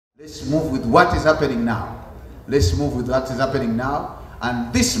Let's move with what is happening now. Let's move with what is happening now.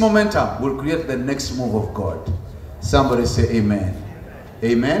 And this momentum will create the next move of God. Somebody say amen.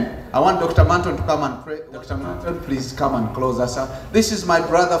 Amen. I want Dr. Manton to come and pray. Dr. Manton, please come and close us out. This is my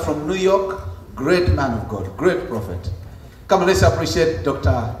brother from New York. Great man of God. Great prophet. Come on, let's appreciate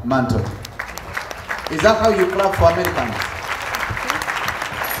Dr. Manton. Is that how you clap for Americans?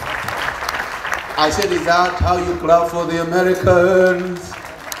 I said, is that how you clap for the Americans?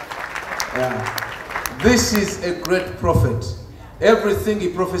 Yeah. This is a great prophet. Everything he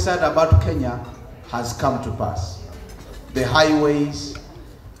prophesied about Kenya has come to pass. The highways,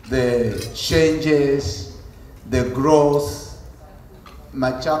 the changes, the growth,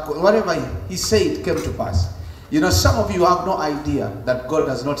 Machako, whatever he said came to pass. You know, some of you have no idea that God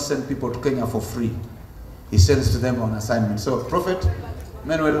does not send people to Kenya for free. He sends to them on assignment. So, Prophet,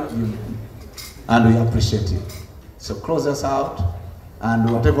 Manuel, and we appreciate you. So close us out, and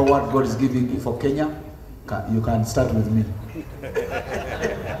whatever word God is giving you for Kenya, you can start with me.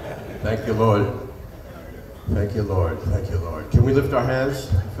 Thank you, Lord. Thank you, Lord. Thank you, Lord. Can we lift our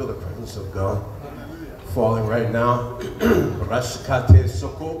hands? Feel the presence of God falling right now. Rashkate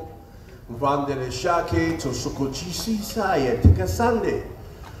soko, vandere shake to soko chisi saya tikasande.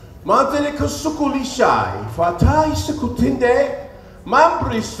 Mantele kasuko lishai, fatai sukutinde,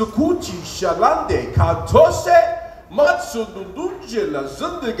 mambri sukuchi shalande, katose, matsu dundunje la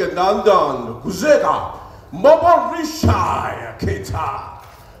zindiganandan, kuzega, mabarishai keta.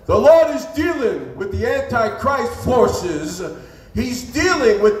 The Lord is dealing with the Antichrist forces. He's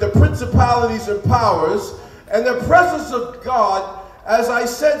dealing with the principalities and powers, and the presence of God, as I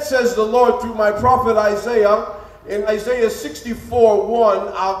said, says the Lord through my prophet Isaiah, in Isaiah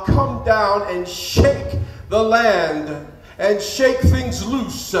 64:1, I'll come down and shake the land and shake things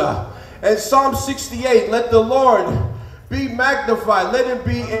loose. And Psalm 68, let the Lord be magnified, let him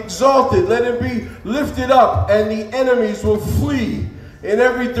be exalted, let him be lifted up, and the enemies will flee in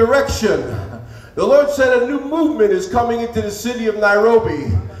every direction. The Lord said a new movement is coming into the city of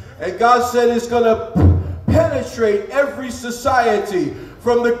Nairobi, and God said it's going to penetrate every society,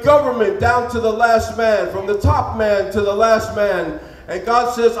 from the government down to the last man, from the top man to the last man. And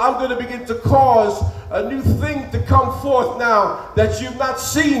God says, I'm going to begin to cause a new thing to come forth now that you've not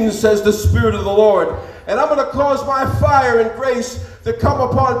seen, says the Spirit of the Lord. And I'm going to cause my fire and grace to come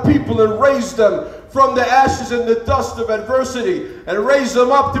upon people and raise them from the ashes and the dust of adversity and raise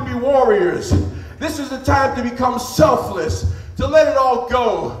them up to be warriors. This is the time to become selfless, to let it all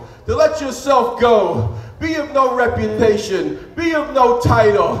go, to let yourself go. Be of no reputation, be of no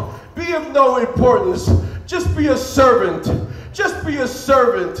title, be of no importance. Just be a servant. Just be a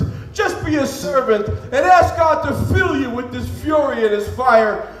servant. Just be a servant. And ask God to fill you with this fury and his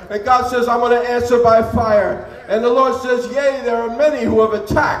fire. And God says, I'm going to answer by fire. And the Lord says, yea, there are many who have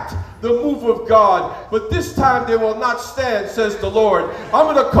attacked the move of God, but this time they will not stand, says the Lord.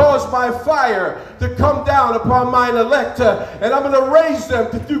 I'm going to cause my fire to come down upon mine elect, and I'm going to raise them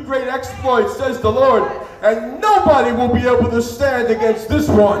to do great exploits, says the Lord. And nobody will be able to stand against this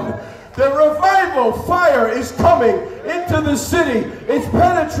one. The revival fire is coming into the city. It's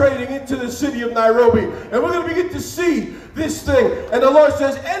penetrating into the city of Nairobi. And we're going to begin to see this thing. And the Lord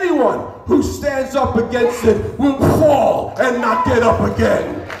says, anyone who stands up against it will fall and not get up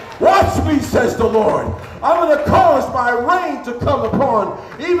again. Watch me, says the Lord. I'm going to cause my rain to come upon,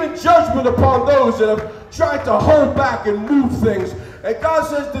 even judgment upon those that have tried to hold back and move things. And God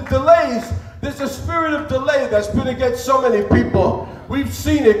says the delays, there's a spirit of delay that's been against so many people. We've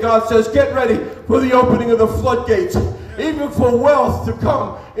seen it. God says, get ready for the opening of the floodgates. Even for wealth to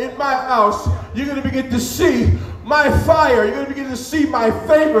come in my house, you're going to begin to see my fire. You're going to begin to see my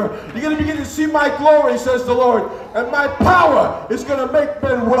favor. You're going to begin to see my glory, says the Lord. And my power is going to make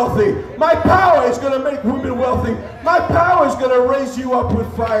men wealthy. My power is going to make women wealthy. My power is going to raise you up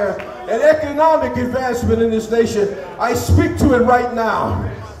with fire and economic advancement in this nation. I speak to it right now.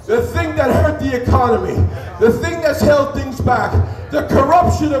 The thing that hurt the economy, the thing that's held things back, the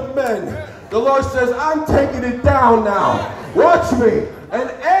corruption of men. The Lord says, I'm taking it down now. Watch me. An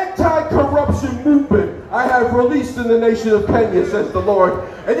anti-corruption movement I have released in the nation of Kenya, says the Lord.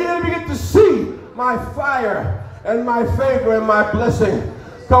 And you're going to begin to see my fire and my favor and my blessing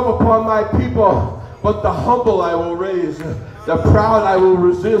come upon my people. But the humble I will raise, the proud I will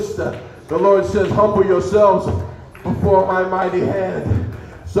resist. The Lord says, humble yourselves before my mighty hand,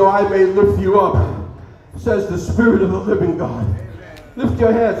 so I may lift you up, says the Spirit of the living God. Lift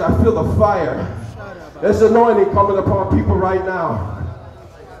your hands. I feel the fire. There's anointing coming upon people right now.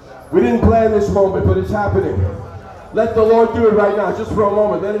 We didn't plan this moment, but it's happening. Let the Lord do it right now, just for a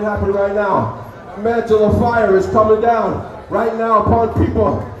moment. Let it happen right now. The mantle of fire is coming down right now upon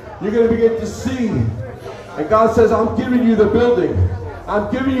people. You're going to begin to see. And God says, I'm giving you the building.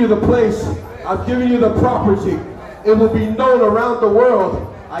 I'm giving you the place. I'm giving you the property. It will be known around the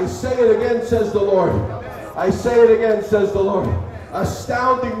world. I say it again, says the Lord. I say it again, says the Lord.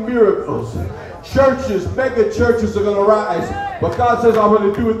 Astounding miracles. Churches, mega churches are going to rise. But God says, I'm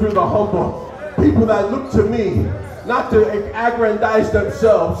going to do it through the humble. People that look to me, not to aggrandize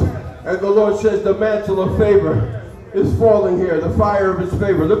themselves. And the Lord says, the mantle of favor is falling here. The fire of his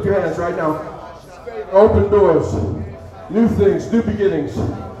favor. Lift your hands right now. Open doors. New things, new beginnings.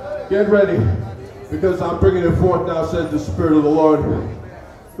 Get ready. Because I'm bringing it forth now, says the Spirit of the Lord.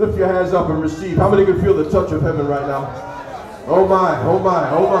 Lift your hands up and receive. How many can feel the touch of heaven right now? Oh my, oh my,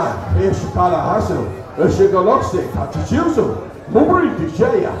 oh my.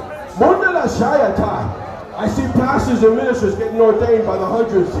 I see pastors and ministers getting ordained by the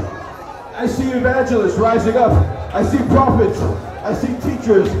hundreds. I see evangelists rising up. I see prophets. I see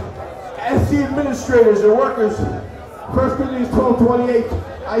teachers. I see administrators and workers. 1 Corinthians 12:28.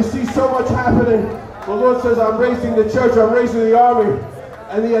 I see so much happening. The Lord says, I'm raising the church. I'm raising the army.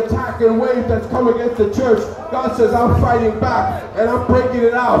 And the attack and wave that's come against the church, God says, I'm fighting back. And I'm breaking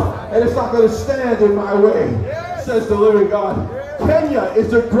it out. And it's not going to stand in my way, says the living God. Kenya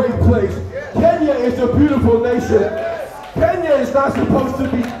is a great place. Kenya is a beautiful nation. Kenya is not supposed to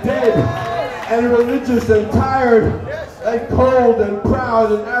be dead and religious and tired and cold and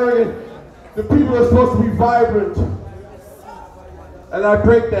proud and arrogant. The people are supposed to be vibrant. And I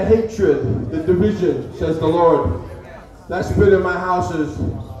break the hatred, the division, says the Lord. That's been in my houses.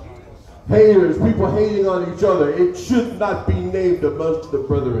 Haters, people hating on each other. It should not be named amongst the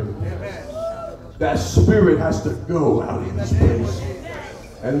brethren. That spirit has to go out of this place.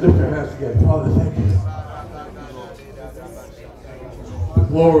 And lift your hands again. Father, thank you. The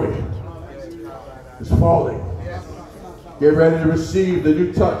glory is falling. Get ready to receive the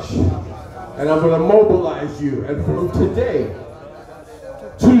new touch. And I'm going to mobilize you. And from today,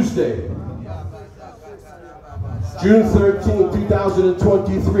 Tuesday, June 13,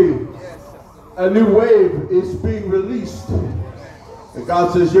 2023, a new wave is being released. And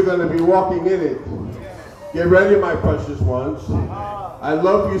God says you're going to be walking in it. Get ready, my precious ones. I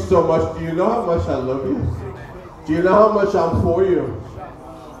love you so much. Do you know how much I love you? Do you know how much I'm for you?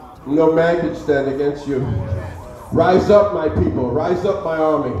 No man can stand against you. Rise up, my people. Rise up, my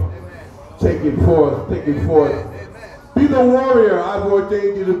army. Take it forth. Take it forth. Be the warrior I've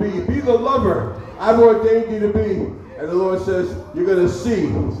ordained you to be. Be the lover I've ordained you to be. And the Lord says, you're going to see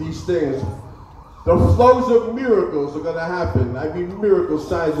these things. The flows of miracles are going to happen. I mean miracles,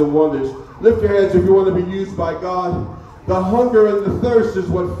 signs, and wonders. Lift your hands if you want to be used by God. The hunger and the thirst is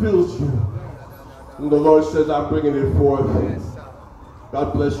what fills you. And the Lord says, I'm bringing it forth.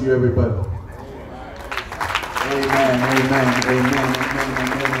 God bless you, everybody. Amen, amen, amen, amen,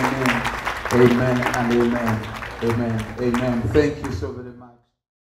 amen, amen, amen, and amen, amen, amen. Thank you so very much.